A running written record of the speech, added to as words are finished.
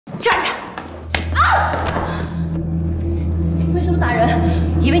站着！啊！为什么打人？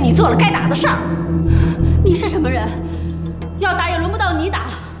因为你做了该打的事儿。你是什么人？要打也轮不到你打。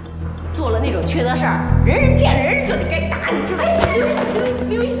你做了那种缺德事儿，人人见人就得该打，你知道吗？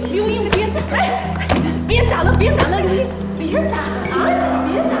刘英，别打！别打了，别打了，刘英，别打啊！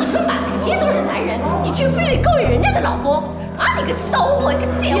别打！你说满大街都是男人，你却非得勾引人家的老公啊！你个骚货，你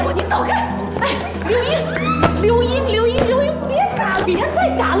个贱货，你走开！哎，刘英，别打了，别再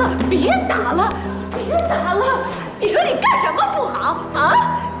打了，别打了，别打了！你说你干什么不好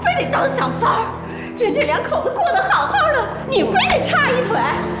啊？非得当小三儿，人家两口子过得好好的，你非得插一腿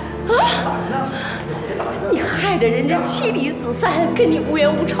啊！你害得人家妻离子散，跟你无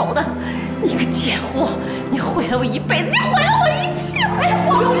冤无仇的，你个贱货！你毁了我一辈子，你毁了我一切！哎，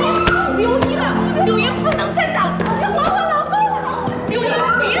刘英不能再打了，你还我老公！刘英，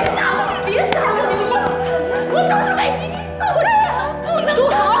别打了，刘英，我找上美姬，你走人，不能住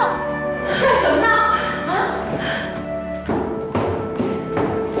手！干什么呢？啊？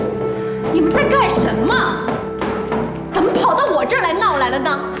你们在干什么？怎么跑到我这儿来闹来了呢？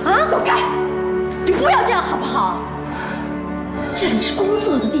啊，走开！你不要这样好不好？这里是工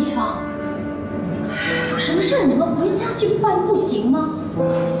作的地方，有什么事你们回家去办不行吗？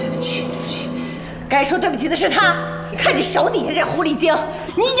对不起，该说对不起的是他。看你手底下这狐狸精，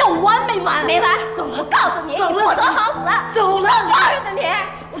你有完没完？没完！走了，我告诉你，你不得好死！走了，报应的你，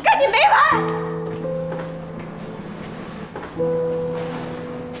我跟你没完！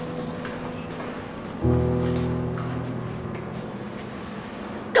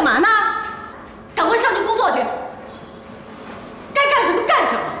干嘛呢？赶快上去工作去！该干什么干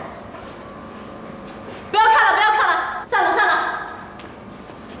什么！不要看了，散了。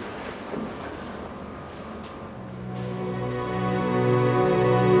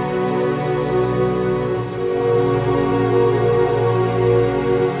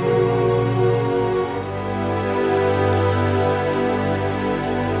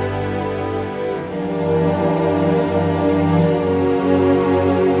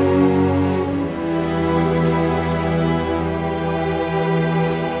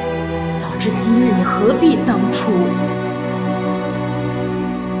早知今日，你何必当初？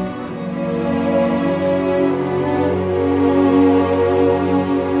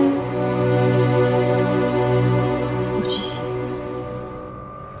我去写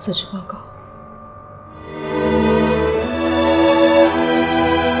辞职报告。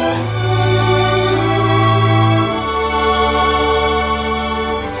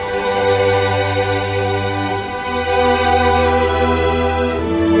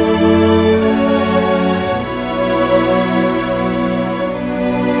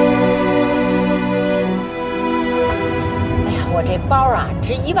这包啊，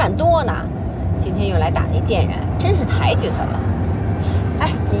值1万多呢，今天又来打那贱人，真是抬举他了。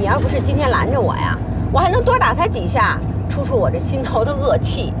哎，你要不是今天拦着我呀，我还能多打他几下，出我这心头的恶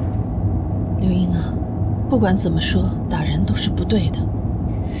气。刘英啊，不管怎么说，打人都是不对的。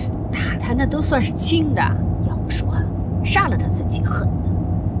打他那都算是轻的，要不说杀了他才记恨呢。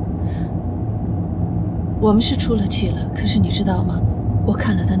我们是出了气了，可是你知道吗？我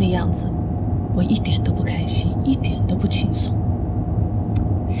看了他那样子，我一点都不开心，一点都不轻松。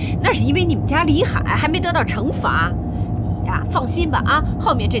那是因为你们家李海还没得到惩罚，你呀放心吧啊，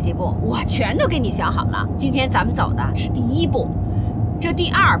后面这几步我全都给你想好了。今天咱们走的是第1步，这第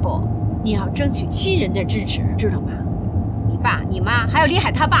2步你要争取亲人的支持，知道吗？你爸、你妈还有李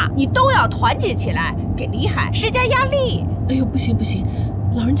海他爸，你都要团结起来，给李海施加压力。哎呦，不行，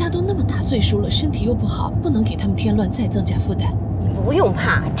老人家都那么大岁数了，身体又不好，不能给他们添乱，再增加负担。你不用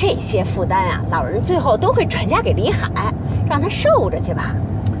怕这些负担啊，老人最后都会转嫁给李海，让他受着去吧。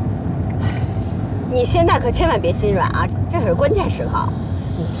你现在可千万别心软啊，这可是关键时刻。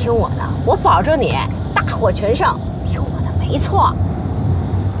你听我的，我保证你大获全胜。听我的，没错。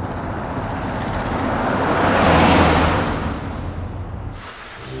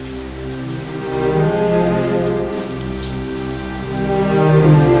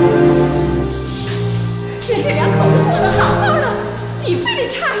人家两口子过得好好的，你非得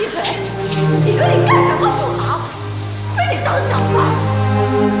插一腿，你说你干什么不好，非得当小三儿。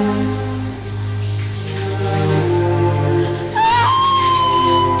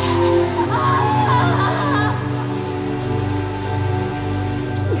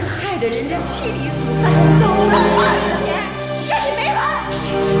人家妻离子散，走了，报应的你，跟你没完！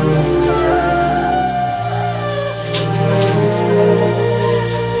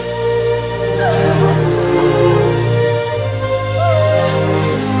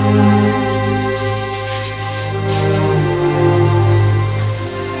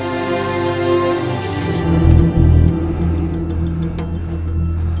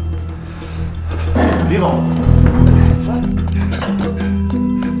别走。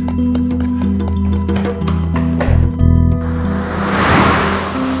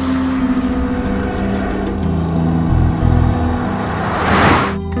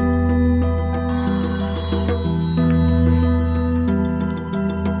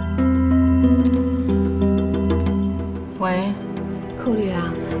喂，寇律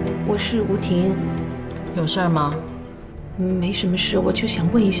啊，我是吴婷，有事儿吗？没什么事，我就想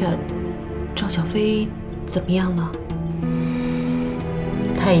问一下，赵小飞怎么样了？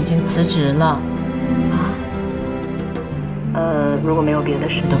他已经辞职了。啊？如果没有别的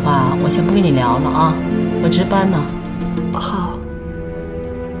事的话，我先不跟你聊了啊，我值班呢。好。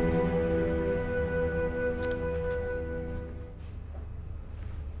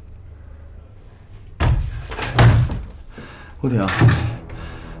吴婷，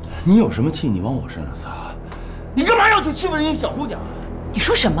你有什么气你往我身上撒，你干嘛要去欺负人家小姑娘？你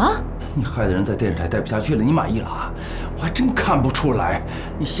说什么？你害得人在电视台待不下去了，你满意了啊？我还真看不出来，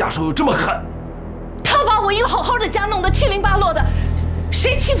你下手有这么狠。他把我一个好好的家弄得七零八落的，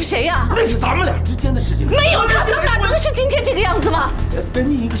谁欺负谁呀？那是咱们俩之间的事情。没有他，咱们俩能是今天这个样子吗？人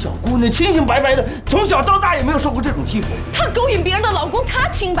家一个小姑娘，清清白白的，从小到大也没有受过这种欺负。她勾引别人的老公，她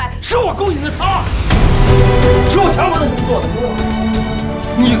清白。是我勾引的她，是我强迫她这么做的。说，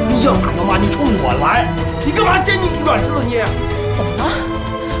你要打要骂，你冲我来，你干嘛坚定软柿子捏？怎么了？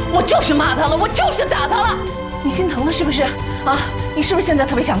我就是骂他了，我就是打他了。你心疼了是不是？啊，你是不是现在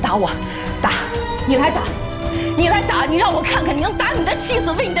特别想打我？打，你来打，你来打，你让我看看你能打你的妻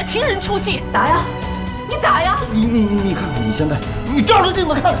子，为你的情人出气，打呀，你打呀！你看看你现在，你照着镜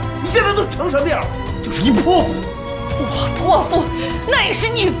子看看，你现在都成什么样了？就是一泼妇。我泼妇，那也是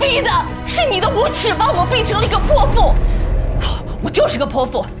你逼的，是你的无耻把我逼成了一个泼妇。我就是个泼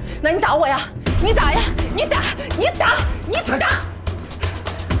妇，那你打我呀，你打呀，你打，你打，你打，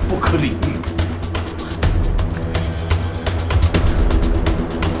不可理喻。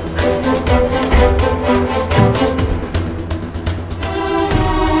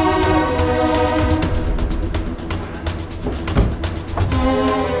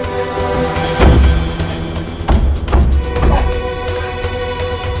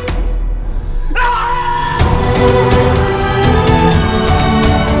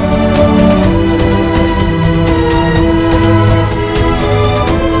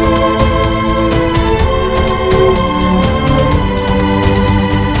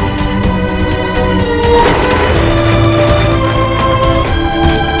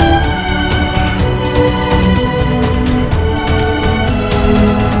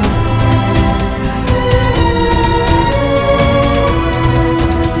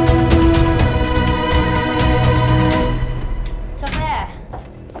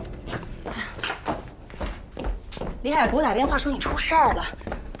李海给我打电话说你出事儿了，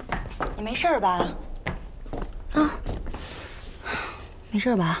你没事吧？啊，没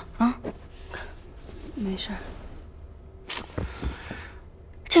事吧？啊，没事。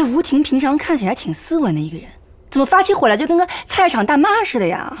这吴婷平常看起来挺斯文的一个人，怎么发起火来就跟个菜市场大妈似的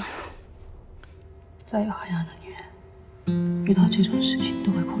呀？再有涵养的女人，遇到这种事情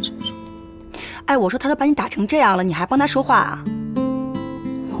都会控制不住的。哎，我说他都把你打成这样了，你还帮他说话啊？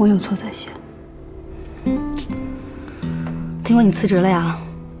我有错在先。听说你辞职了呀？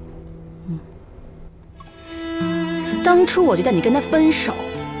当初我就叫你跟他分手，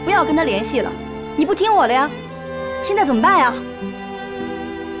不要跟他联系了，你不听我的呀？现在怎么办呀？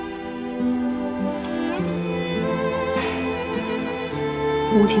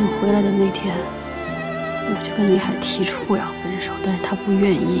吴婷回来的那天，我就跟李海提出过要分手，但是他不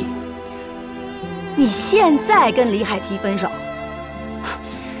愿意。你现在跟李海提分手，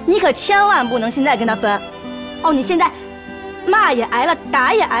你可千万不能现在跟他分。哦，你现在骂也挨了，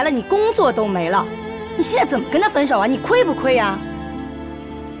打也挨了，你工作都没了，你现在怎么跟他分手啊？你亏不亏呀？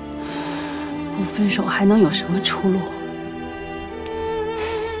不分手还能有什么出路？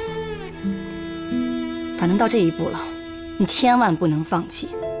反正到这一步了，你千万不能放弃。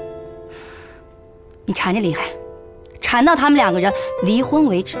你缠着李海，缠到他们两个人离婚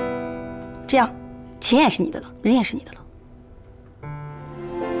为止，这样钱也是你的了，人也是你的了。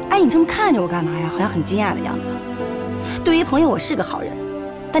哎，你这么看着我干嘛呀？好像很惊讶的样子。对于朋友，我是个好人，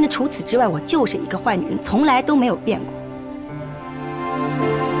但是除此之外，我就是一个坏女人，从来都没有变过。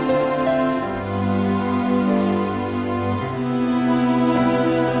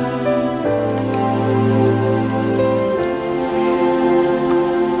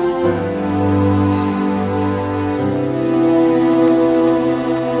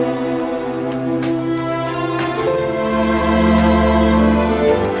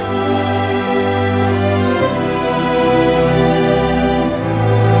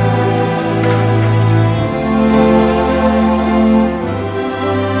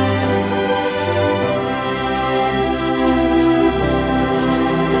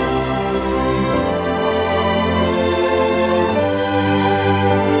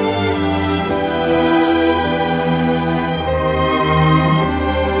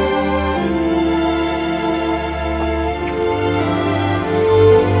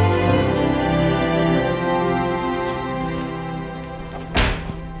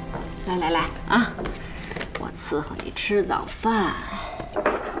来来来啊，我伺候你吃早饭。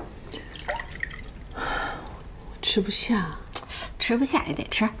吃不下，吃不下也得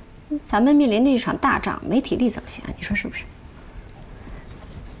吃。咱们面临着一场大仗，没体力怎么行啊？你说是不是？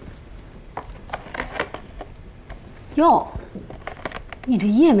哟，你这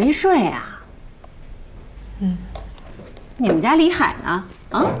一夜没睡啊？嗯。你们家李海呢？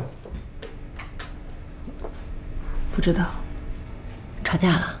啊？不知道。吵架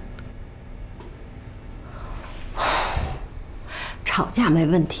了？吵架没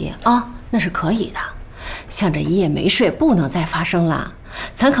问题啊，那是可以的。像这一夜没睡，不能再发生了，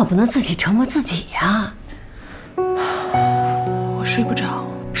咱可不能自己折磨自己呀。我睡不着，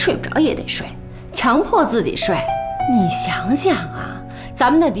睡不着也得睡，强迫自己睡。你想想啊，咱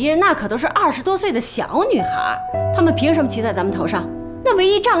们的敌人那可都是20多岁的小女孩，她们凭什么骑在咱们头上？那唯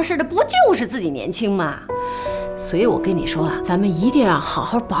一仗势的不就是自己年轻吗？所以我跟你说啊，咱们一定要好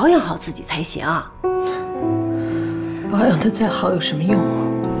好保养好自己才行。保养的再好有什么用啊？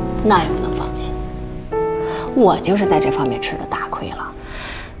那也不能放弃。我就是在这方面吃了大亏了。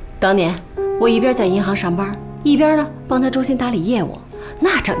当年我一边在银行上班，一边呢帮他周鑫打理业务，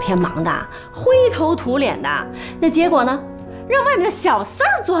那整天忙的灰头土脸的，那结果呢，让外面的小四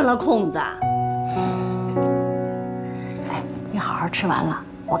儿钻了空子。哎，你好好吃完了，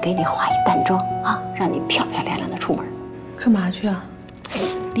我给你化一淡妆啊，让你漂漂亮亮的出门。干嘛去啊？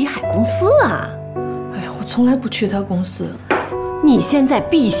李海公司啊。哎呀，我从来不去他公司。你现在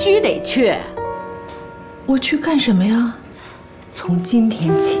必须得去。我去干什么呀？从今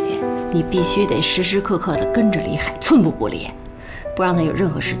天起，你必须得时时刻刻的跟着李海，寸步不离，不让他有任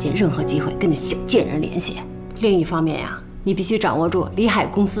何时间、任何机会跟那小贱人联系。另一方面呀，你必须掌握住李海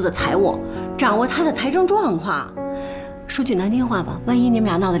公司的财务，掌握他的财政状况。说句难听话吧，万一你们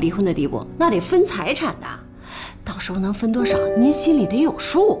俩闹到离婚的地步，那得分财产的，到时候能分多少，您心里得有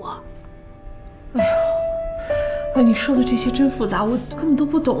数啊。哎呀，哎，你说的这些真复杂，我根本都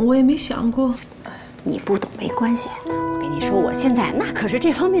不懂，我也没想过。你不懂没关系，我跟你说，我现在那可是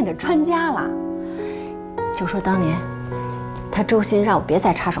这方面的专家了。就说当年，他周鑫让我别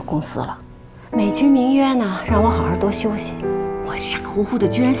再插手公司了，美其名曰呢，让我好好多休息。我傻乎乎的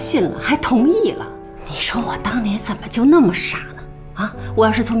居然信了，还同意了。你说我当年怎么就那么傻呢？啊，我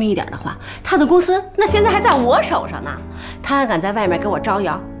要是聪明一点的话，他的公司那现在还在我手上呢。他还敢在外面给我招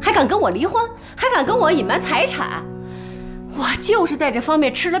摇，还敢跟我离婚，还敢跟我隐瞒财产。我就是在这方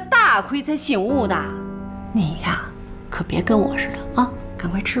面吃了大亏才醒悟的。你呀，可别跟我似的啊！赶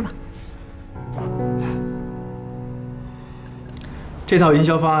快吃吧。这套营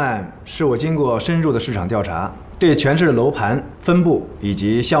销方案是我经过深入的市场调查，对全市的楼盘分布以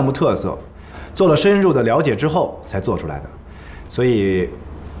及项目特色做了深入的了解之后才做出来的。所以，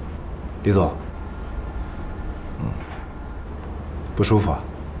李总，不舒服啊？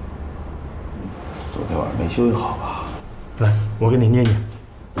昨天晚上没休息好吧？来，我给你捏捏。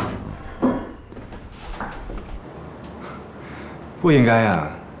不应该呀，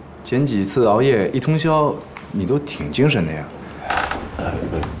前几次熬夜一通宵，你都挺精神的呀。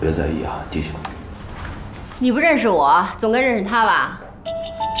别在意啊，继续。你不认识我，总该认识他吧？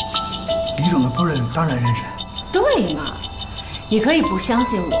李总的夫人当然认识。对嘛，你可以不相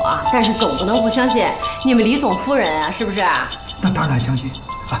信我，但是总不能不相信你们李总夫人啊，是不是？那当然相信。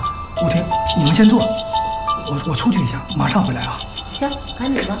啊，吴婷，你们先坐，我出去一下，马上回来啊。行，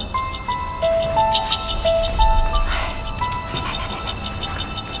赶紧吧。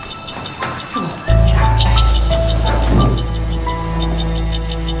坐这儿来。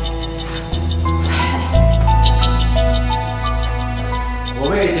我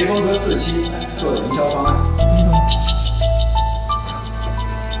为蝶风阁4期做的营销方案。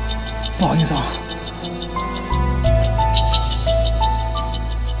不好意思啊，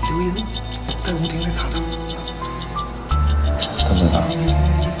刘英带吴婷来查账。他们在哪儿？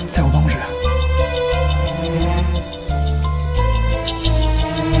在我办公室。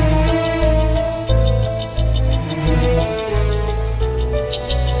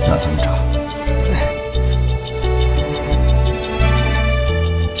让他们查。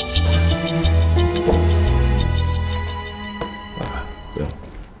不用。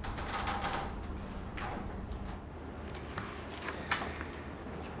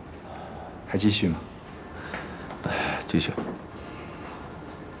还继续吗？继续。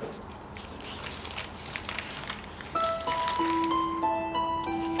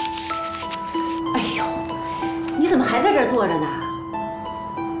哎呦，你怎么还在这儿坐着呢？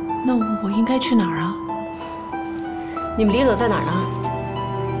那我应该去哪儿啊？你们李总在哪儿呢？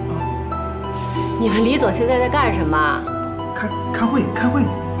你们李总现在在干什么？开会。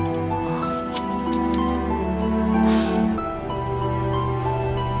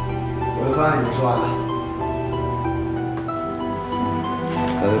方案已经说完了。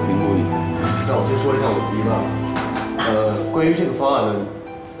刚才评估一下，那我先说一下我的疑问啊。关于这个方案呢，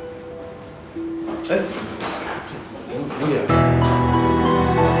哎，吴姐，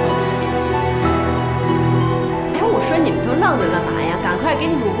哎，我说你们都愣着干嘛呀？赶快给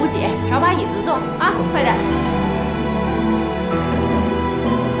你们吴姐找把椅子坐啊！快点。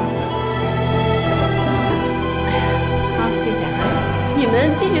好，谢谢哈。你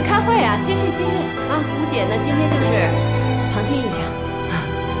们继续开会啊，继续啊！吴姐呢，今天就是旁听一下。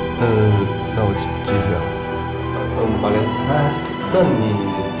那我继续啊。马莲，那你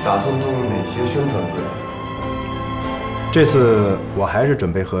打算动用哪些宣传资源？这次我还是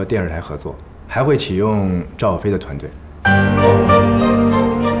准备和电视台合作，还会启用赵小飞的团队。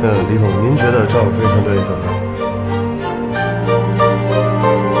李总，您觉得赵小飞团队怎么样？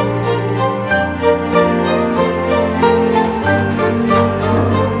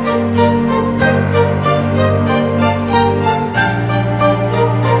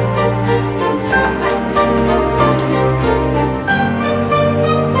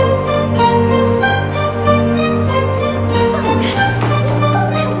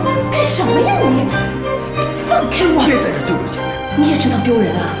丢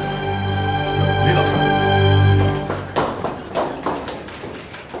人啊！李老师，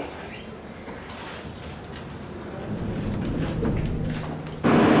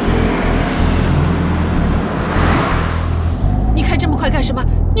你开这么快干什么？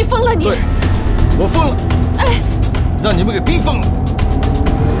你疯了你！对，我疯了！哎，让你们给逼疯了！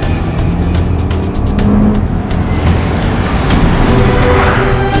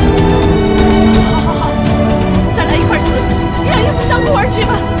好，再来一块死！让英子当孤儿去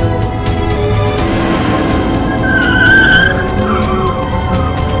吧。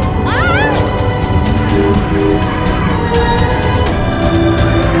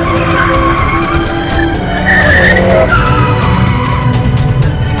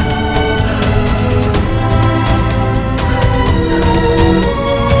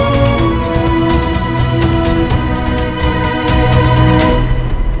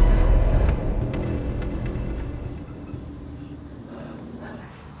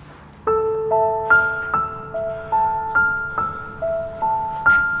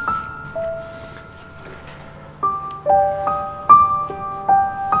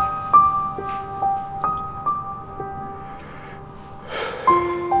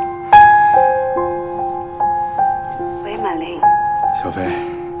小飞，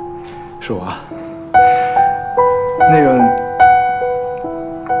是我。那个，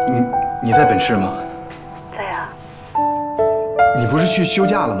你在本市吗？在啊。你不是去休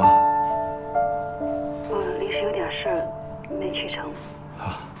假了吗？临时有点事儿，没去成。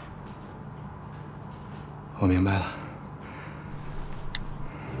啊，我明白了。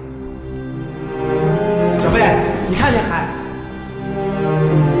小飞，你看见海？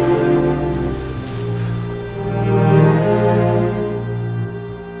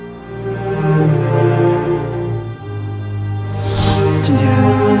今天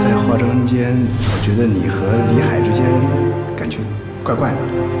在化妆间，我觉得你和李海之间感觉怪怪的。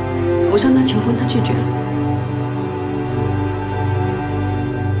我向他求婚，他拒绝了。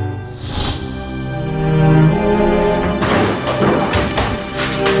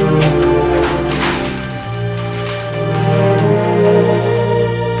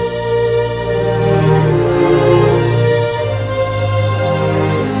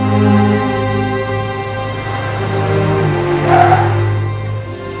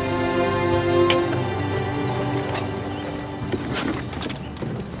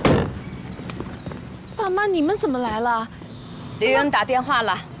你们怎么来了？李云打电话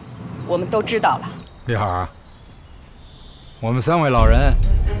了，我们都知道了。丽海，我们3位老人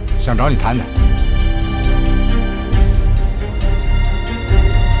想找你谈谈。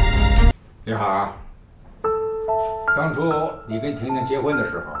丽海，当初你跟婷婷结婚的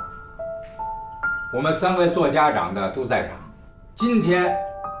时候，我们3位做家长的都在场。今天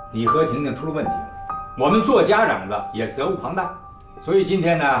你和婷婷出了问题，我们做家长的也责无旁贷。所以今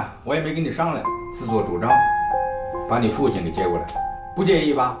天呢，我也没跟你商量，自作主张，把你父亲给接过来，不介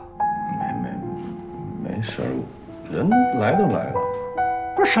意吧？没事儿，人来都来了。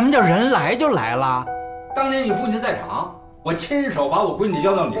不是什么叫人来就来了？当年你父亲在场，我亲手把我闺女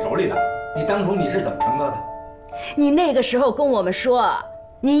交到你手里的，你当初你是怎么承诺的？你那个时候跟我们说，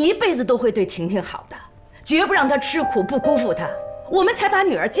你一辈子都会对婷婷好的，绝不让她吃苦，不辜负她，我们才把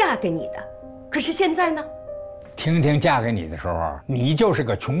女儿嫁给你的。可是现在呢？婷婷嫁给你的时候，你就是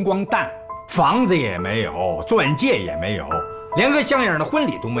个穷光蛋，房子也没有，钻戒也没有，连个像样的婚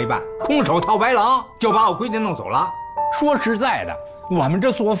礼都没办，空手套白狼就把我闺女弄走了。说实在的，我们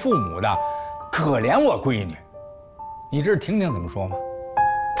这做父母的，可怜我闺女。你知道婷婷怎么说吗？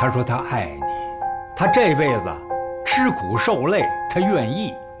她说她爱你，她这辈子吃苦受累，她愿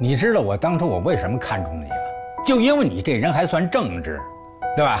意。你知道我当初我为什么看中你吗？就因为你这人还算正直，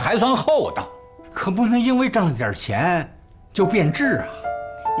对吧？还算厚道，可不能因为挣了点钱就变质啊。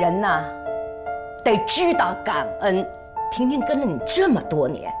人呐，得知道感恩。婷婷跟了你这么多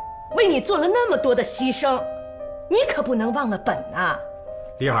年，为你做了那么多的牺牲，你可不能忘了本呐。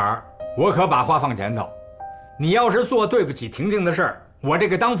李海，我可把话放前头，你要是做对不起婷婷的事儿，我这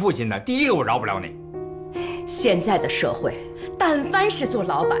个当父亲的，第一个我饶不了你。现在的社会，但凡是做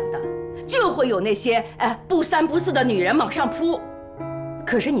老板的，就会有那些不三不四的女人往上扑。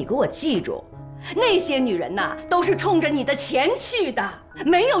可是你给我记住，那些女人呐，都是冲着你的钱去的，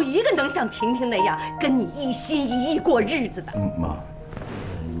没有一个能像婷婷那样跟你一心一意过日子的。妈，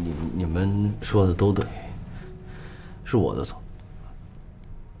你们说的都对，是我的错。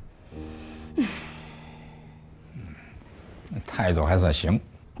态度还算行。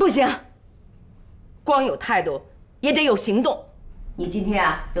不行，光有态度也得有行动。你今天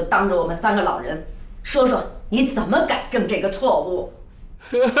啊，就当着我们3个老人，说说你怎么改正这个错误。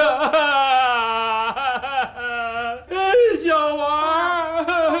小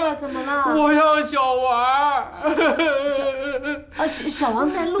王，怎么了？我要小王。小王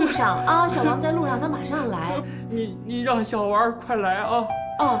在路上啊，小王在路上，他马上来。你让小王快来啊！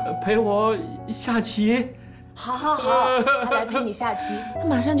哦，陪我下棋。好，他来陪你下棋，他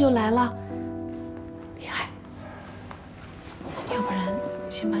马上就来了。李海，要不然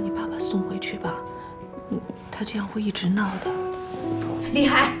先把你爸爸送回去吧，他这样会一直闹的。李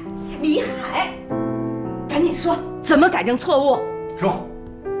海，赶紧说怎么改正错误。说。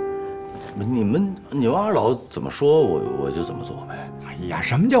你们二老怎么说，我就怎么做呗。哎呀，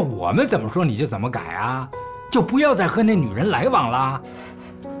什么叫我们怎么说你就怎么改啊？就不要再和那女人来往了。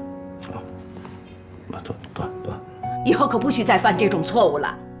断。以后可不许再犯这种错误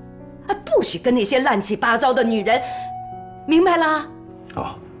了，不许跟那些乱七八糟的女人，明白了？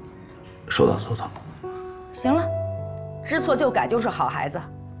好，收到。行了，知错就改就是好孩子。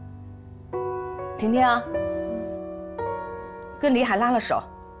婷婷啊，跟李海拉了手，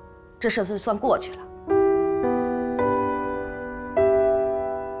这事就算过去了。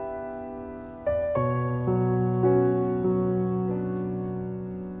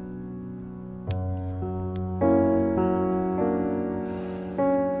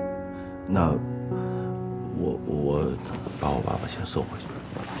那我把我爸爸先送回去。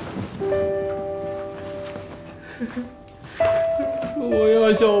我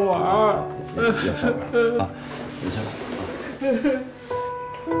要小王。要小王啊！你先来。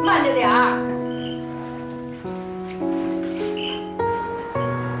慢着点儿。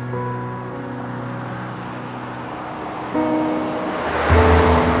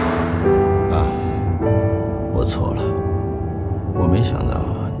爸，我错了，我没想到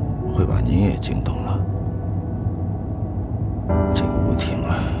会把您也惊动了。这个吴婷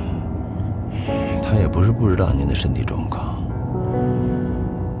啊，她也不是不知道您的身体状况。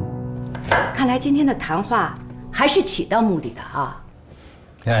看来今天的谈话还是起到目的的啊。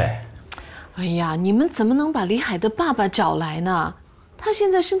哎呀，你们怎么能把李海的爸爸找来呢？他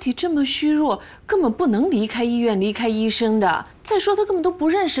现在身体这么虚弱，根本不能离开医院、离开医生的。再说他根本都不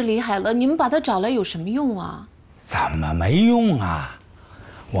认识李海了，你们把他找来有什么用啊？怎么没用啊？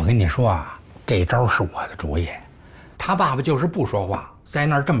我跟你说啊，这招是我的主意。他爸爸就是不说话，在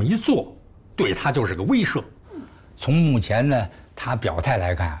那儿这么一坐，对他就是个威慑。从目前呢，他表态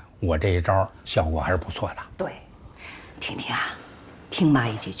来看，我这一招效果还是不错的。对，婷婷啊，听妈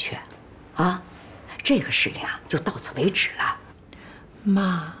一句劝，啊，这个事情啊就到此为止了。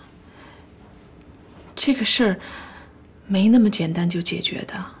妈，这个事儿没那么简单就解决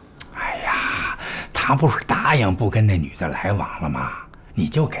的。哎呀，他不是答应不跟那女的来往了吗？你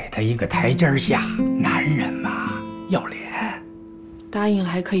就给他一个台阶下，男人嘛，要脸。答应了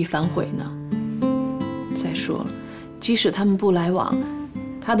还可以反悔呢。再说了，即使他们不来往，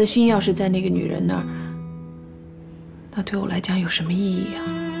他的心要是在那个女人那儿，那对我来讲有什么意义啊？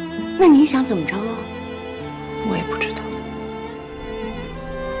那你想怎么着啊？我也不知道。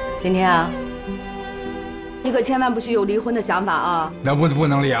婷婷啊，你可千万不许有离婚的想法啊！那不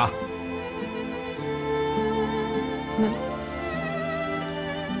能离啊！那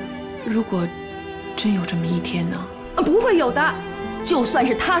如果真有这么一天呢？不会有的，就算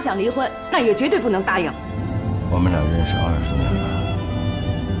是他想离婚，那也绝对不能答应。我们俩认识20年了，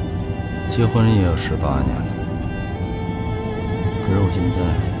结婚也有18年了，可是我现在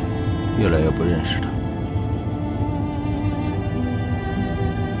越来越不认识他。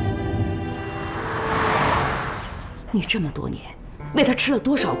你这么多年为他吃了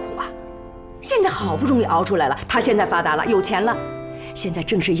多少苦啊！现在好不容易熬出来了，他现在发达了，有钱了，现在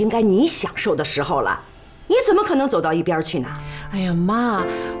正是应该你享受的时候了，你怎么可能走到一边去呢？哎呀，妈，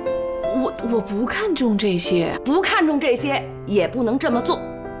我不看重这些，不看重这些也不能这么做，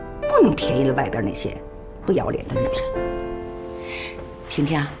不能便宜了外边那些不要脸的女人。婷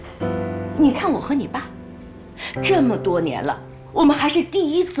婷啊，你看我和你爸，这么多年了，我们还是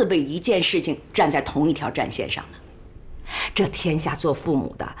第一次为一件事情站在同一条战线上呢。这天下做父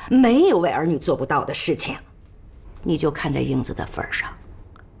母的没有为儿女做不到的事情，你就看在英子的份上，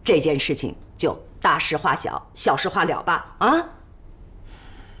这件事情就大事化小，小事化了吧？啊？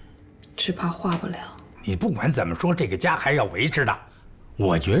只怕化不了。你不管怎么说，这个家还是要维持的。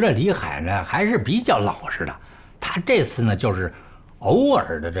我觉着李海呢还是比较老实的，他这次呢就是偶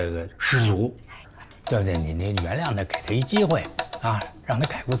尔的这个失足，对不对？你原谅他，给他一机会啊，让他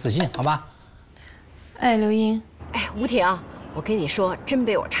改过自新，好吧？哎，刘英。哎，吴婷，我跟你说，真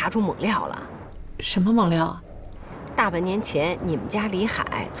被我查出猛料了。什么猛料啊？大半年前，你们家李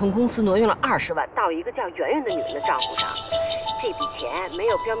海从公司挪用了20万到一个叫圆圆的女人的账户上，这笔钱没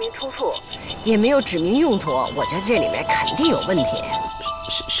有标明出处，也没有指明用途，我觉得这里面肯定有问题。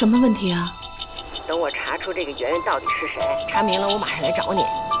什么问题啊？等我查出这个圆圆到底是谁，查明了我马上来找你。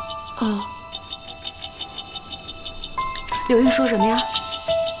哦。刘英说什么呀？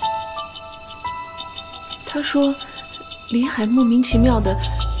他说，李海莫名其妙的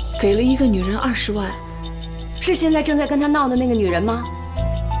给了一个女人20万，是现在正在跟他闹的那个女人吗？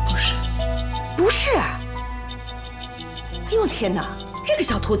不是，不是。哎呦天哪，这个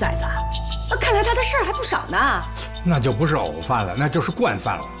小兔崽子，看来他的事儿还不少呢。那就不是偶犯了，那就是惯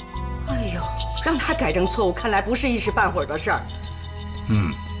犯了。哎呦，让他改正错误，看来不是一时半会儿的事儿。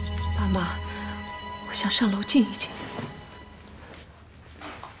爸妈，我想上楼静一静。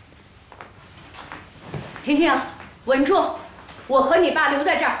婷婷，稳住！我和你爸留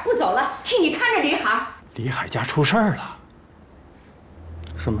在这儿不走了，替你看着李海。李海家出事儿了。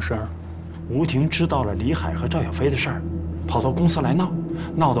什么事儿？吴婷知道了李海和赵小飞的事儿，跑到公司来闹，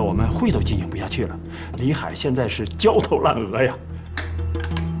闹得我们会都进行不下去了。李海现在是焦头烂额呀。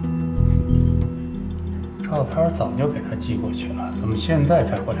照片早就给他寄过去了，怎么现在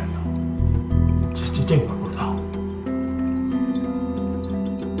才回来呢？这个我不知道。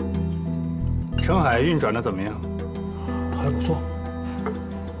澄海运转的怎么样？还不错。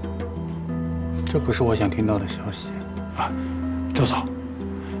这不是我想听到的消息。啊，周嫂，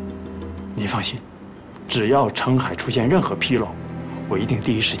你放心，只要澄海出现任何纰漏，我一定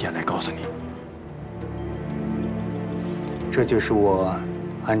第一时间来告诉你。这就是我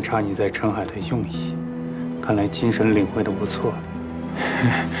安插你在澄海的用意。看来精神领会的不错。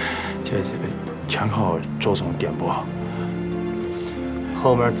这全靠周总点拨。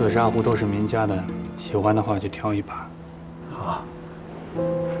后边紫砂壶都是名家的，喜欢的话就挑一把。好。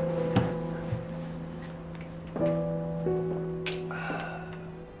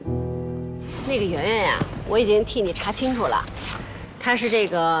那个圆圆呀，我已经替你查清楚了，她是这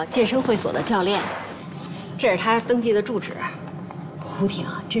个健身会所的教练，这是她登记的住址。胡婷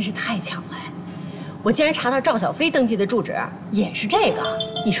啊，真是太巧了！我竟然查到赵小飞登记的住址也是这个，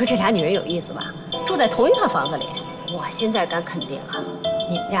你说这俩女人有意思吧？住在同一套房子里。我现在敢肯定啊，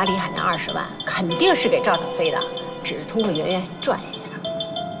你们家李海那20万肯定是给赵小飞的，只是通过圆圆转一下。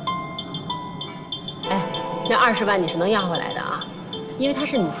哎，那20万你是能要回来的啊，因为它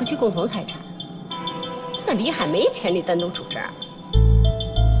是你们夫妻共同财产。那李海没潜力单独处置。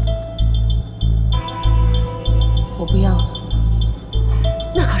我不要了。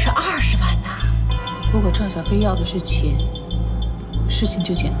那可是20万呐！如果赵小飞要的是钱，事情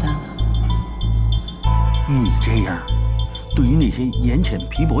就简单了。你这样，对于那些眼浅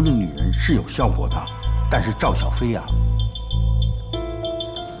皮薄的女人是有效果的，但是赵小飞呀，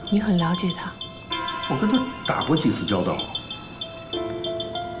你很了解他，我跟他打过几次交道。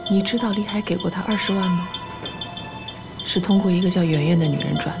你知道李海给过他20万吗？是通过一个叫圆圆的女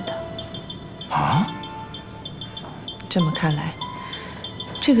人转的。啊？这么看来，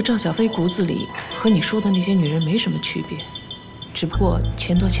这个赵小飞骨子里和你说的那些女人没什么区别，只不过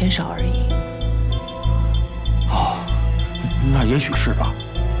钱多钱少而已。哦，那也许是吧。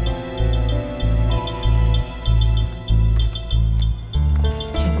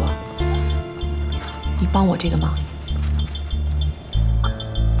建国，你帮我这个忙。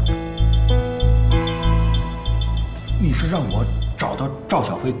你是让我找到赵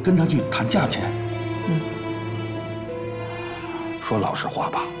小飞，跟他去谈价钱？说老实话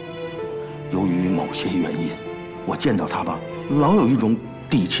吧，由于某些原因，我见到他吧，老有一种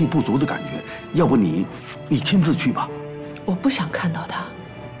底气不足的感觉。要不你亲自去吧。我不想看到他。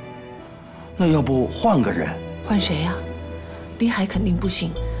那要不换个人？换谁呀？李海肯定不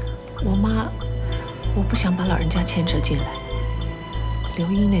行。我妈，我不想把老人家牵扯进来。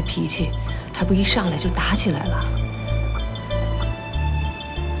刘英那脾气，还不一上来就打起来了。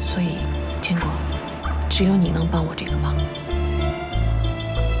所以，建国，只有你能帮我这个忙。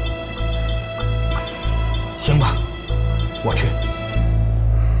行吧，我去。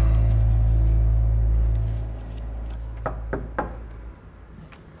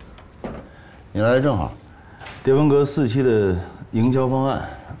你来的正好，巅峰阁4期的营销方案，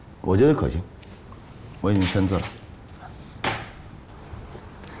我觉得可行，我已经签字了。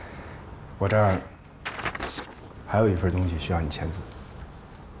我这儿还有一份东西需要你签字。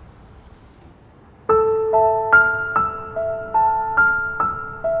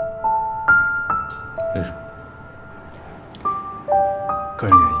为什么？个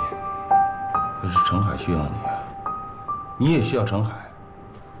人原因。可是陈海需要你啊，你也需要陈海。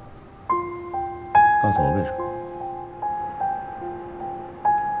告诉我为什么？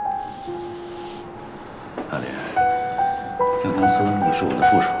阿莲，在公司你是我的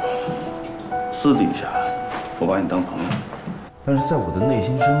附属，私底下我把你当朋友，但是在我的内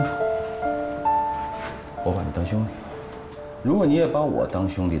心深处，我把你当兄弟。如果你也把我当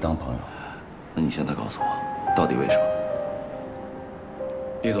兄弟当朋友，那你现在告诉我，到底为什么？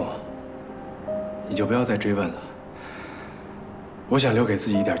李总，你就不要再追问了。我想留给自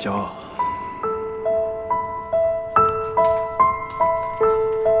己一点骄傲。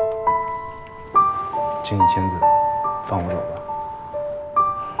请你签字，放我走吧。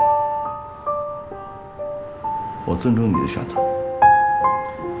我尊重你的选择，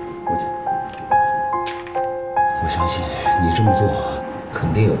父亲。我相信你这么做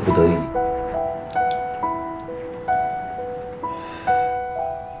肯定有不得已。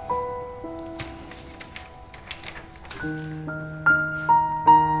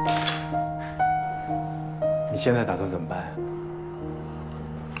你现在打算怎么办？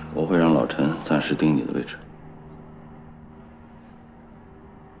我会让老陈暂时盯你的位置。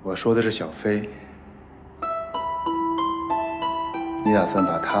我说的是小飞，你打算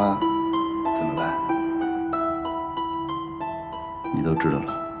把他怎么办？你都知道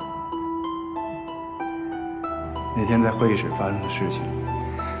了。那天在会议室发生的事情，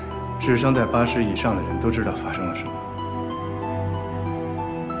智商在80以上的人都知道发生了什么。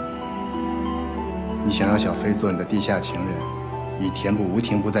你想让小飞做你的地下情人，以填补吴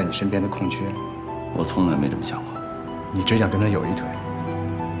婷不在你身边的空缺。我从来没这么想过。你只想跟他有一腿。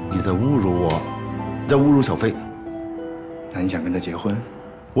你在侮辱我，你在侮辱小飞。那你想跟他结婚？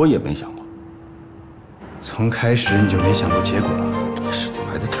我也没想过。从开始你就没想过结果。事情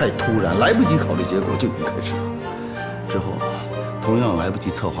来得太突然，来不及考虑结果就已经开始了。之后，同样来不及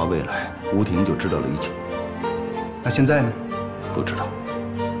策划未来，吴婷就知道了一切。那现在呢？不知道。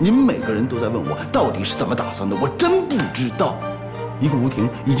你们每个人都在问我到底是怎么打算的，我真不知道。一个吴婷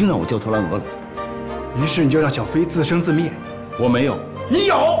已经让我焦头烂额了。于是你就让小飞自生自灭。我没有。你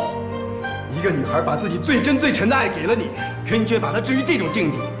有。一个女孩把自己最真最诚的爱给了你，可你却把她置于这种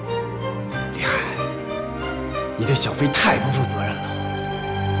境地。李海，你对小飞太不负责任了。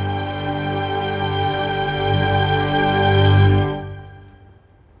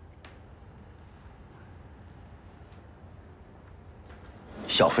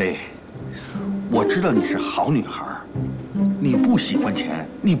小飞，我知道你是好女孩，你不喜欢钱，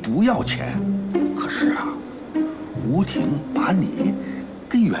你不要钱。可是啊，吴婷把你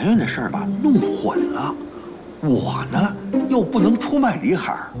跟圆圆的事儿吧弄混了，我呢又不能出卖李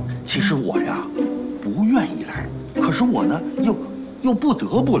海。其实我呀不愿意来，可是我呢又不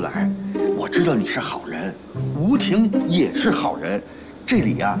得不来。我知道你是好人，吴婷也是好人，这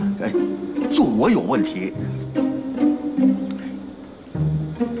里呀，就我有问题。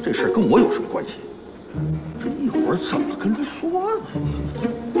这事跟我有什么关系？这一会儿怎么跟他说呢？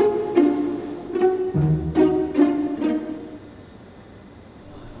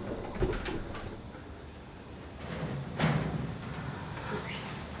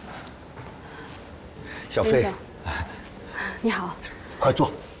小飞，你好，快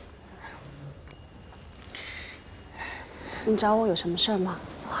坐。你找我有什么事儿吗？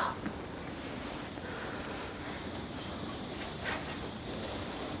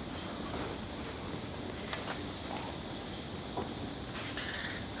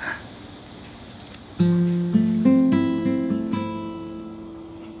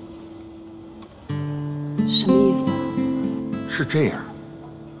什么意思啊？是这样，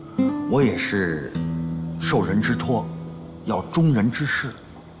我也是受人之托，要忠人之事。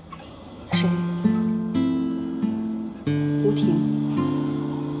谁？吴婷。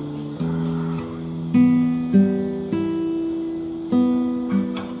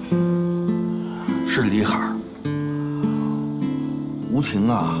是李海，吴婷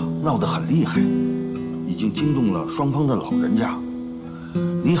啊闹得很厉害，已经惊动了双方的老人家。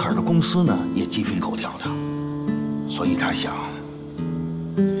李海的公司呢也鸡飞狗跳的，所以他想，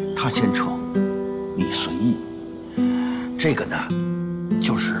他先撤，你随意。这个呢，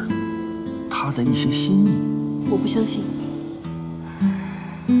就是他的一些心意。我不相信。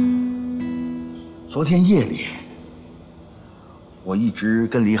昨天夜里，我一直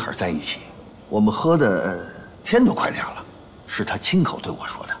跟李海在一起，我们喝的天都快亮了，是他亲口对我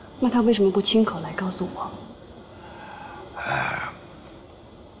说的。那他为什么不亲口来告诉我？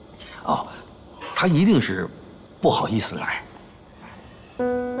哦，他一定是不好意思来。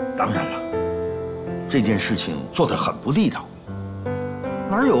当然了，这件事情做得很不地道，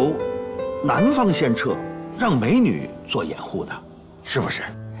哪有男方先撤，让美女做掩护的，是不是？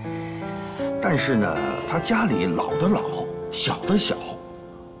但是呢，他家里老的老，小的小，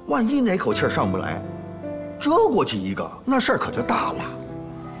万一哪口气上不来，遮过去一个，那事儿可就大了。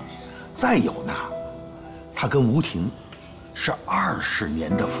再有呢，他跟吴婷是20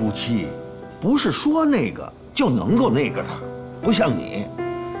年的夫妻，不是说那个就能够那个的，不像你，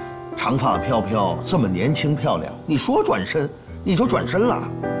长发飘飘，这么年轻漂亮，你说转身你就转身了。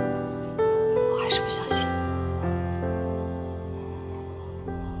我还是不相信。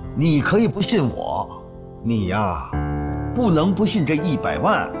你可以不信我，你呀，不能不信这100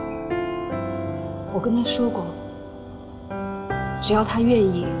万。我跟他说过，只要他愿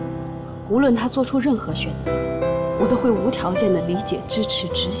意，无论他做出任何选择，我都会无条件的理解、支持、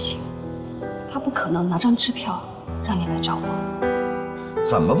执行。他不可能拿张支票让你来找我。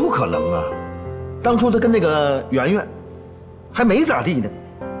怎么不可能啊？当初他跟那个圆圆，还没咋地呢，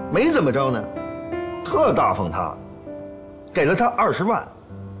没怎么着呢，特大方他，给了他20万。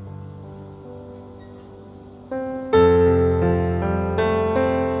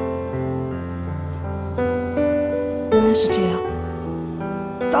原来是这样。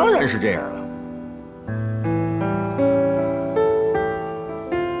当然是这样了。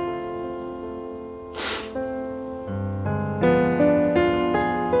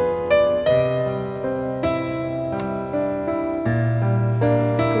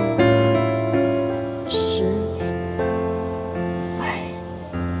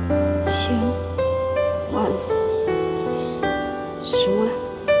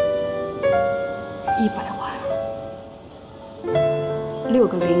6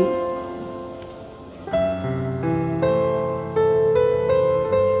个0。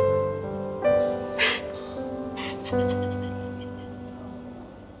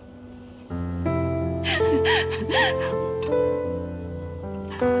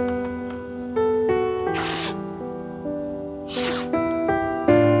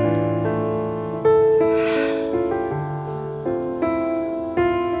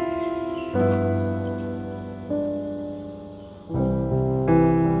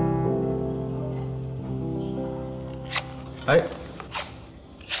哎，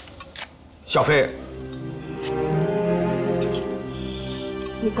小飞，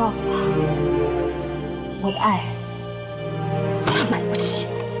你告诉他，我的爱他买不起。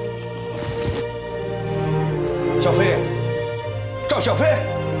小飞，赵小飞，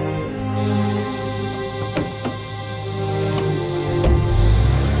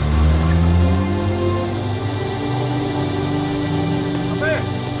小飞，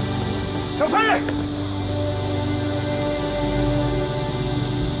小飞。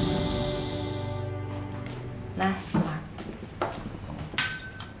来，女孩。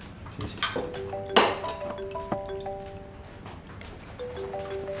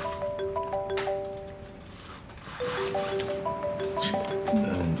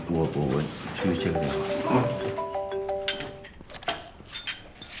我去接个电话。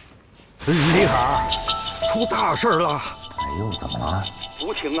李海，出大事了！哎呦，怎么了？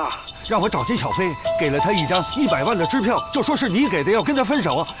吴婷啊，让我找金小飞，给了他一张100万的支票，就说是你给的，要跟他分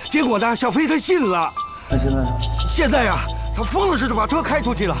手。结果呢，小飞他信了。那现在呢？现在呀，他疯了似的把车开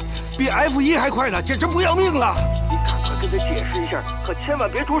出去了，比 F1还快呢，简直不要命了。你赶快跟他解释一下，可千万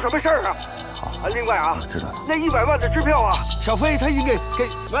别出什么事儿啊！好。另外啊，知道了。那100万的支票啊，小飞他已经给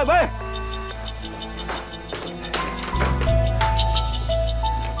喂。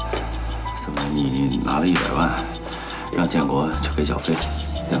怎么你拿了100万，让建国去给小飞，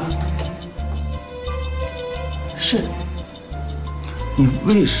对吧？是的。你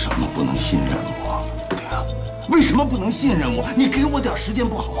为什么不能信任我？对啊，为什么不能信任我？你给我点时间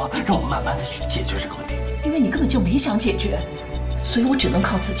不好吗？让我慢慢的去解决这个问题。因为你根本就没想解决，所以我只能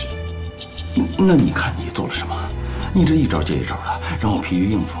靠自己。那你看你做了什么？你这一招接一招的，让我疲于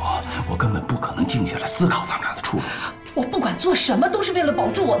应付，我根本不可能静下来思考咱们俩的出路。我不管做什么，都是为了保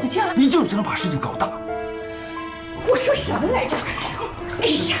住我的家。你就是想把事情搞大。我说什么来着？哎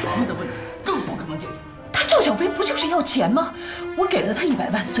呀，钱的问题更不可能解决。他赵小飞不就是要钱吗？我给了他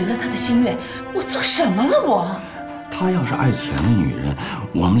100万，随了他的心愿，我做什么了我？他要是爱钱的女人，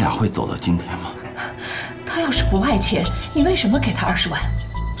我们俩会走到今天吗？他要是不爱钱，你为什么给他20万？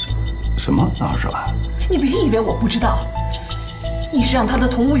什么20万？你别以为我不知道，你是让他的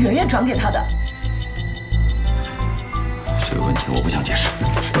同屋圆圆转给他的。这个问题我不想解释。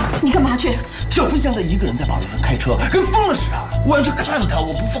你干嘛去？小飞现在一个人在马路上开车，跟疯了似的。我要去看他，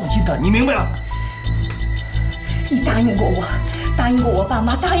我不放心他，你明白了？你答应过我，答应过我爸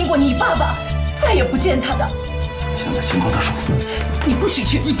妈，答应过你爸爸，再也不见他的。现在情况特殊，你不许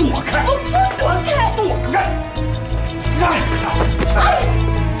去！你躲开！我不躲开！躲开！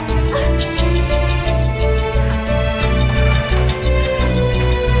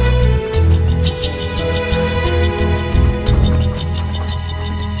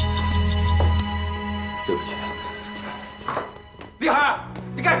对不起，李海，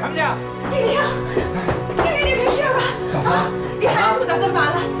你干什么去？婷婷，婷婷，你没事吧？怎么了？李海不打干嘛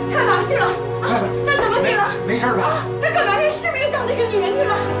了？他哪去了？他怎么病了？没事吧？他干嘛跟市民找那个女人去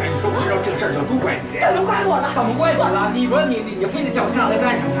了？我跟你说，不知道这个事儿就都怪你。怎么怪我了？怎么怪你了？你说你非得叫他上来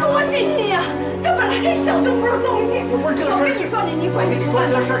干什么呀？多心你呀！他本来这小就不是东西。不是这个事儿。我跟你说，你管着你说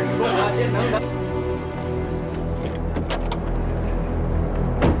这事儿，你说他现在能。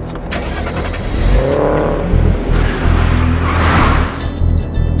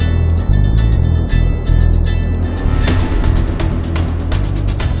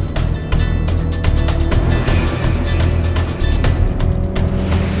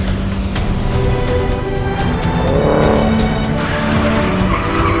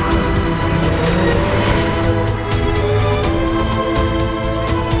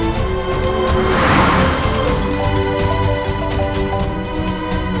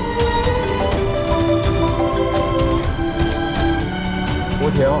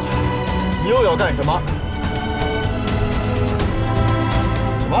你又要干什么？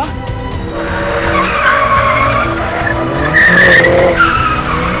什么？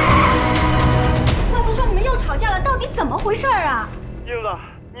那不说你们又吵架了，到底怎么回事啊？英子，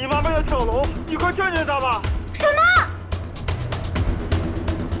你妈妈要跳楼，你快劝劝她吧。什么？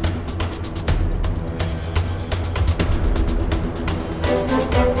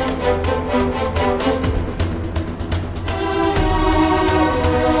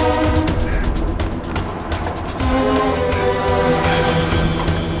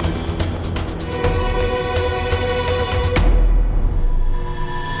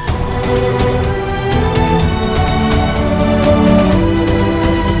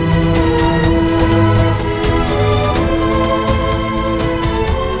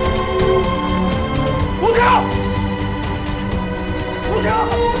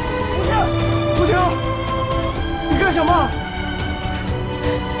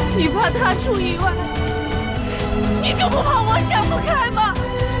你怕他出意外，你就不怕我想不开吗？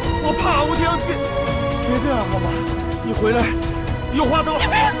我怕吴婷，别这样好吗？你回来，有话都。你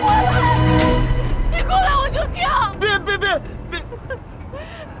别过来！你过来我就跳！别！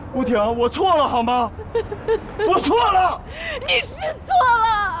吴婷，我错了好吗？我错了。你是错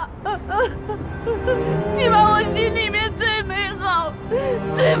了，你把我心里面最美好、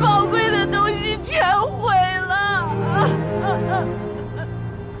最宝贵的东西全毁了。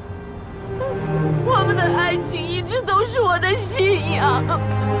我们的爱情一直都是我的信仰。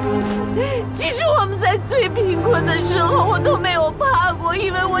即使我们在最贫困的时候，我都没有怕过，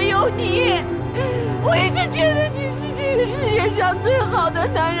因为我有你。我一直觉得你是这个世界上最好的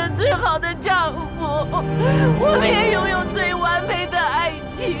男人，最好的丈夫。我们也拥有最完美的爱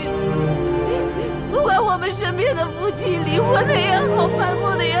情。不管我们身边的夫妻离婚的也好，反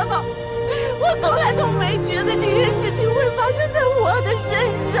目的也好，我从来都没觉得这些事情会发生在我的身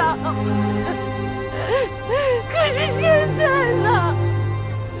上。可是现在呢？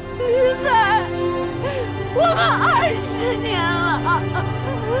现在我们20年了，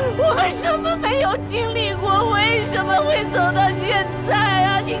我们什么没有经历过？为什么会走到现在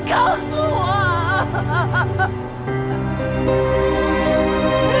啊？你告诉我！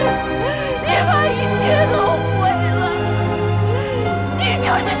你把一切都毁了，你就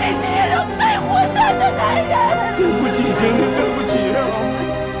是这世界上最混蛋的男人！对不起，婷婷，对不起啊！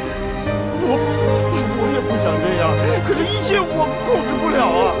我也不想这样，可是一切我控制不了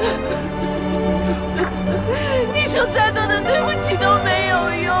啊！你说再多的对不起都没有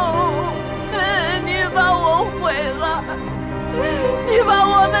用，你把我毁了，你把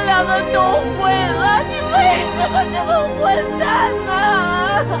我们两个都毁了，你为什么这么混蛋呢？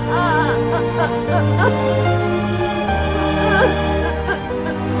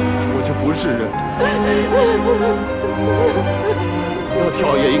我就不是人。要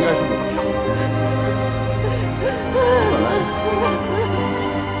跳也应该是我跳。本来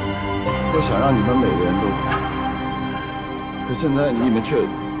我想让你们每个人都快乐，可现在你们却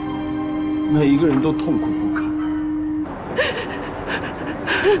每一个人都痛苦不堪。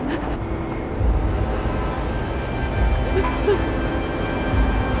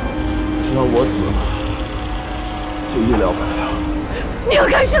只要我死了，就一了百了。你要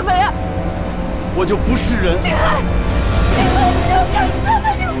干什么呀？我就不是人。你要干什么？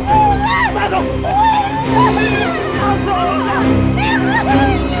你不来！撒手！撒手！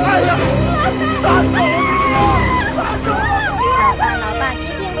哎呀！撒手！老爸接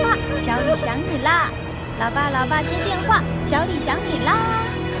电话，小李想你啦！老爸接电话，小李想你啦！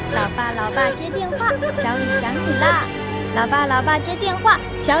老爸接电话，小李想你啦！老爸接电话，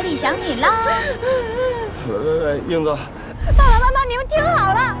小李想你啦！英子。爸，你们听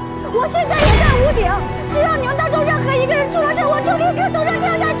好了，我现在也在屋顶，只要你们当中任何一个人出了事，我就立刻从这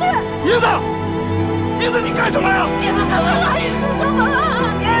跳下去。英子，你干什么呀？英子怎么了？英子怎么了？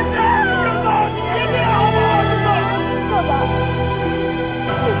英子，你一定好不好？爸爸，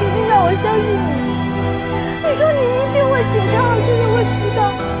你曾经让我相信你，你说你一定会解决好这个问题的。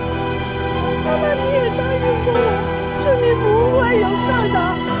妈妈，你也答应过我，说你不会有事的。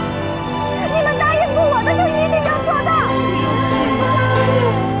你们答应过我的，就一定要做到。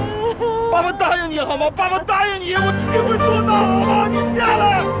爸爸答应你好吗？爸爸答应你，我一定会做到，好吗？你下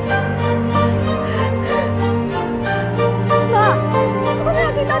来。妈，我没有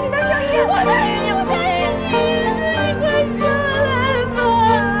听到你的声音。我答应你，你快下来吧，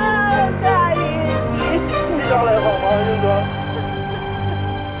答应你。你下来好吗，英子？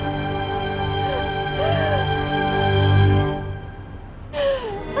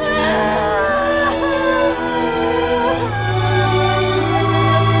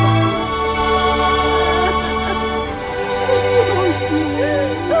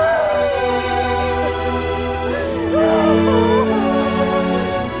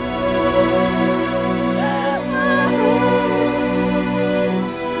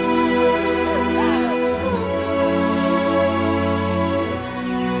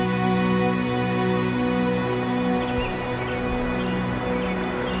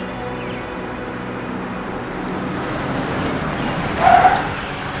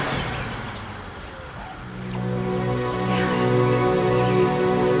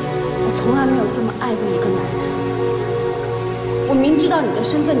从来没有这么爱过一个男人。我明知道你的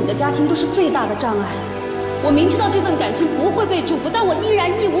身份、你的家庭都是最大的障碍，我明知道这份感情不会被祝福，但我依然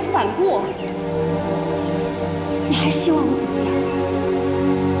义无反顾。你还希望我怎么样？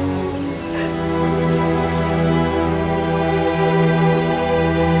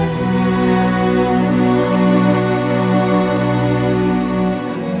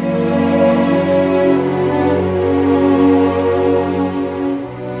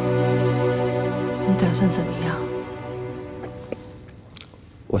打算怎么样？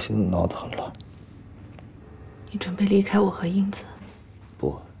我现在闹得很乱。你准备离开我和英子？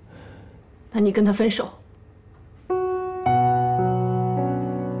不。那你跟他分手？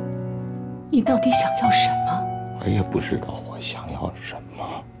你到底想要什么？我也不知道我想要什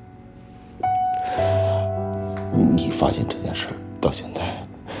么。你发现这件事到现在，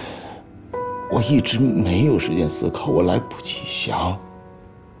我一直没有时间思考，我来不及想。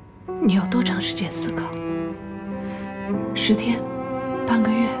你要多长时间思考？10天、半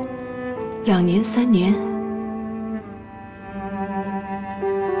个月、2年、3年？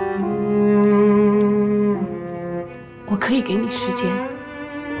我可以给你时间，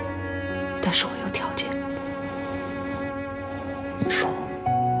但是我有条件。你说。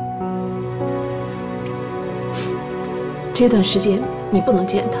这段时间你不能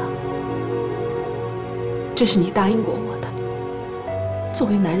见他，这是你答应过我的。作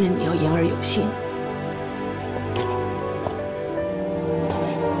为男人，你要言而有信。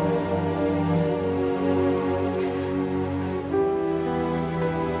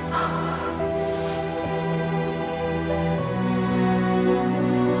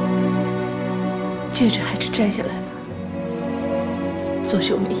戒指还是摘下来吧，作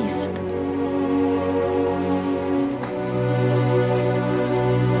秀没意思的。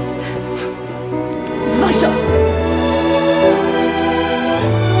放手！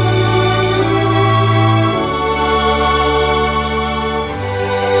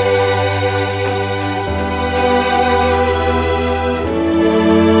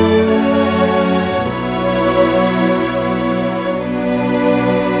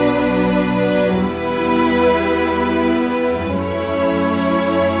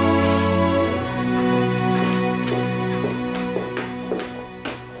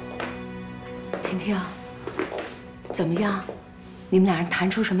你们俩人谈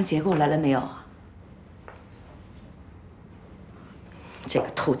出什么结果来了没有啊？这个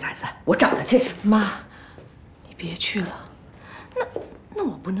兔崽子，我找他去。妈，你别去了。那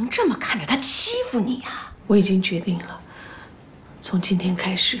我不能这么看着他欺负你呀。我已经决定了，从今天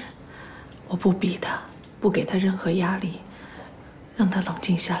开始，我不逼他，不给他任何压力，让他冷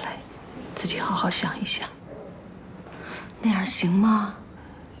静下来，自己好好想一想。那样行吗？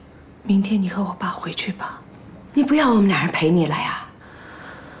明天你和我爸回去吧。你不要我们俩人陪你了呀？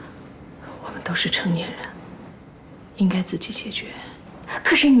我们都是成年人，应该自己解决。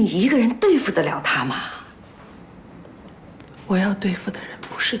可是你一个人对付得了他吗？我要对付的人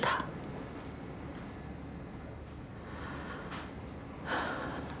不是他。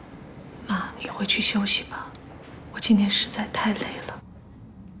妈，你回去休息吧，我今天实在太累了。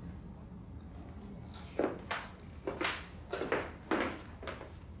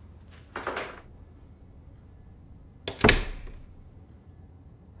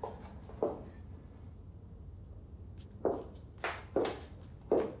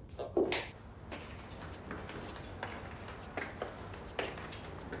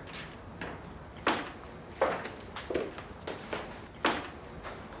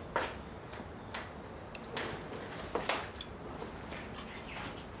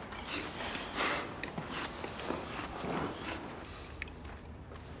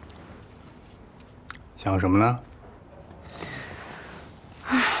想什么呢？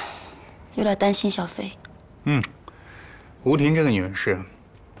有点担心小飞。吴婷这个女人是，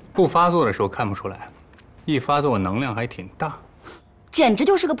不发作的时候看不出来，一发作能量还挺大，简直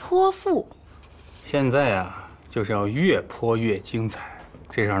就是个泼妇。现在啊，就是要越泼越精彩，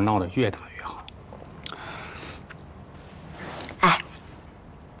这事儿闹得越大越好。哎，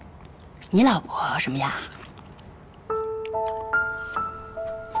你老婆什么样？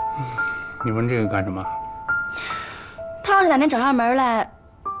你问这个干什么？她要是哪天找上门来，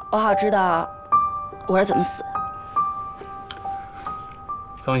我好知道我是怎么死。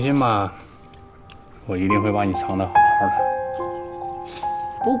放心吧，我一定会把你藏得好好的。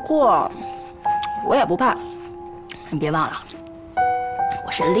不过我也不怕，你别忘了，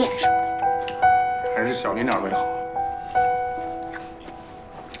我是练手的。还是小心点为好。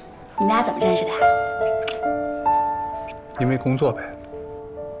你们俩怎么认识的呀？因为工作呗。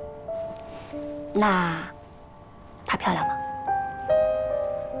那她漂亮吗？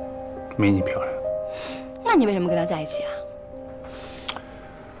没你漂亮。那你为什么跟她在一起啊？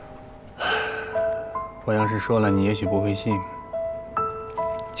我要是说了，你也许不会信。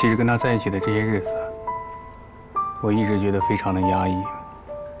其实跟她在一起的这些日子，我一直觉得非常的压抑。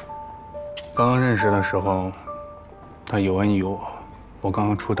刚刚认识的时候，她有恩于我，我刚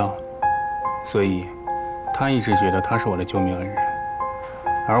刚出道，所以她一直觉得她是我的救命恩人，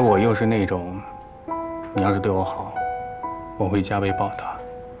而我又是那种，你要是对我好，我会加倍报答；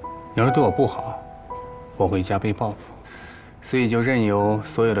你要是对我不好，我会加倍报复。所以就任由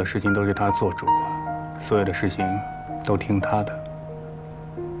所有的事情都是她做主，所有的事情都听她的。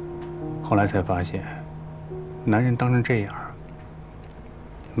后来才发现，男人当成这样，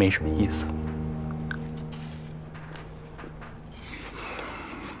没什么意思。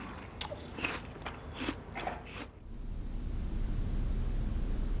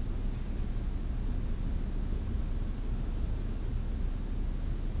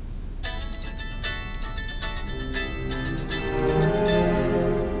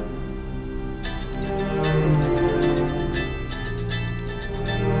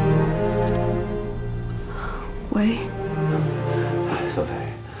喂，小飞，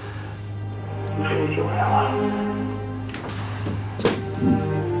你手机接我电话了？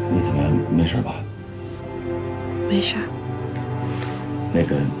你怎么样？没事吧？没事。那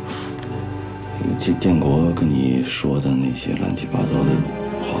个，建国跟你说的那些乱七八糟的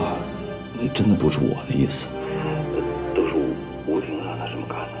话，真的不是我的意思。都是吴婷让他这么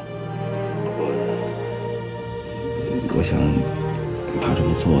干的。我想他这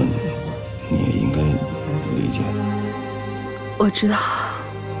么做，你也应该理解的。我知道，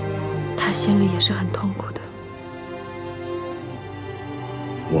他心里也是很痛苦的。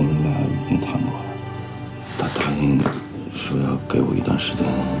我们俩已经谈过了，他答应说要给我一段时间，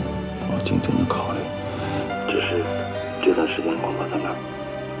让我静静的考虑。只是这段时间恐怕咱俩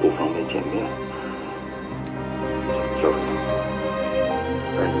不方便见面。小飞，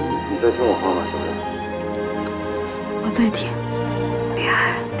你在听我话吗，小飞？我在听。李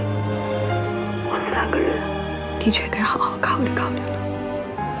海，我们3个人的确该好好考虑考虑了。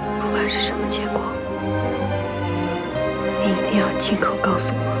不管是什么结果，你一定要亲口告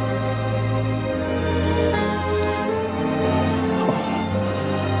诉我。好，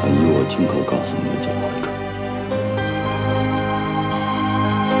以我亲口告诉你的结果为准。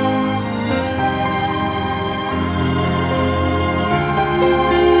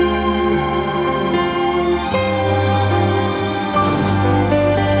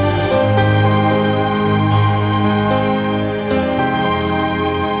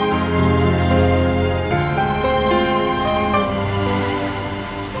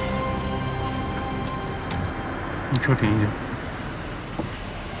停一下。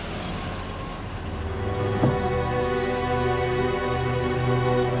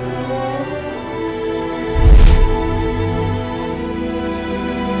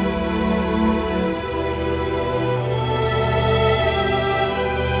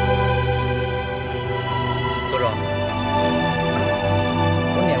左总，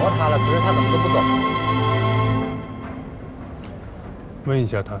我撵过他了，可是他怎么都不走。问一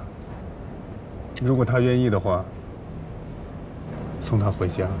下他，如果他愿意的话，送他回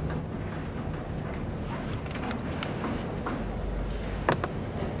家。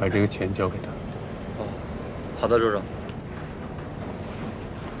把这个钱交给他。哦，好的，周总。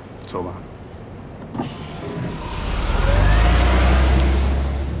走吧。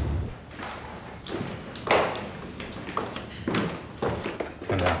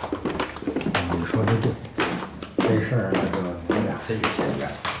天亮，你说的对，这事儿呢，就你俩自己解决。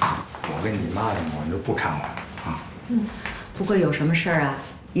我跟你妈的，我就不掺和了啊。不过有什么事儿啊，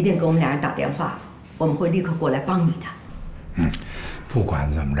一定给我们俩人打电话，我们会立刻过来帮你的。不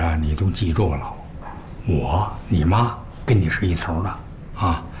管怎么着，你都记住了，我、你妈跟你是一头的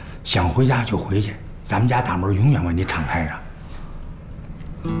啊。想回家就回去，咱们家大门永远为你敞开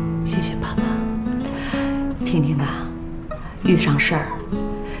着。谢谢爸爸。婷婷啊，遇上事儿，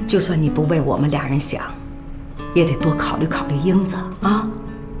就算你不为我们俩人想，也得多考虑考虑英子啊。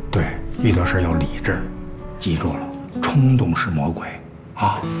对，遇到事要理智，记住了，冲动是魔鬼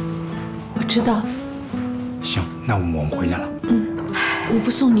啊。我知道。行，那我们回去了。我不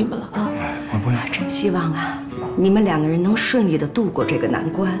送你们了啊。我不用。真希望啊，你们两个人能顺利的度过这个难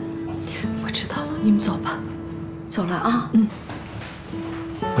关。我知道了，你们走吧。走了啊。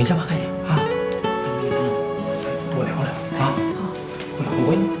回去吧，回去啊。多聊聊啊。好，我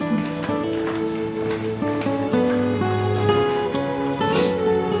回去。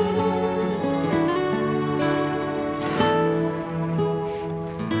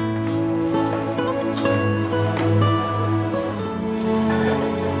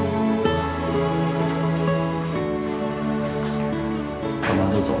爸妈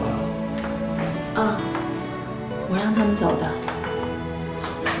都走了。啊，我让他们走的。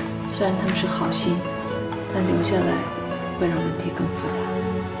虽然他们是好心，但留下来会让问题更复杂。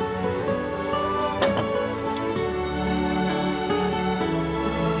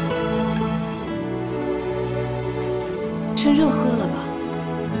趁热喝了吧。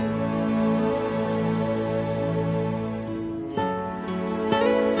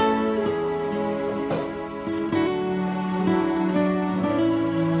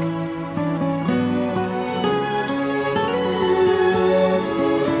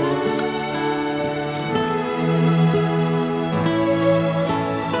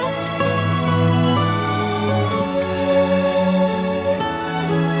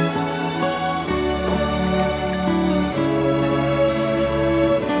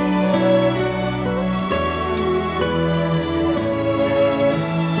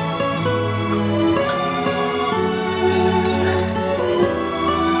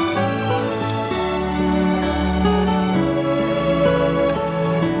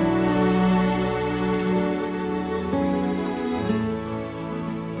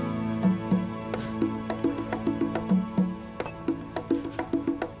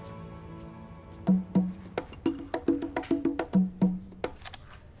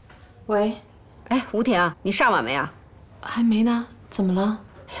喂，哎，吴婷，你上网没啊？还没呢，怎么了？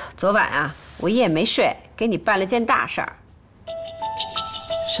哎呀，昨晚啊，我一夜没睡，给你办了件大事儿。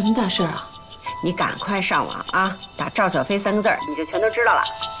什么大事儿啊？你赶快上网啊，打赵小飞3个字儿，你就全都知道了。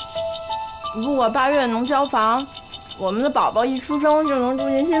如果8月能交房，我们的宝宝一出生就能住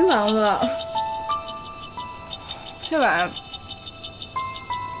进新房子了。这晚上。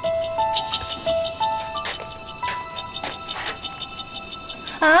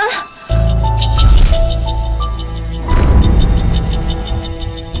 啊！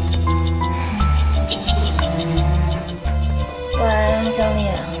喂，张丽，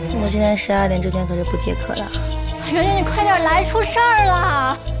我现在12点之前可是不接课的。圆圆，你快点来，出事儿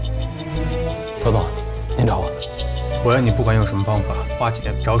了！周总，您找我。我让你不管用什么方法，花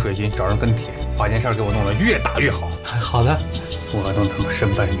钱、找水军、找人跟帖，把件事给我弄得越大越好。好的，我能他妈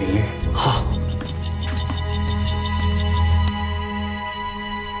身败名裂。好。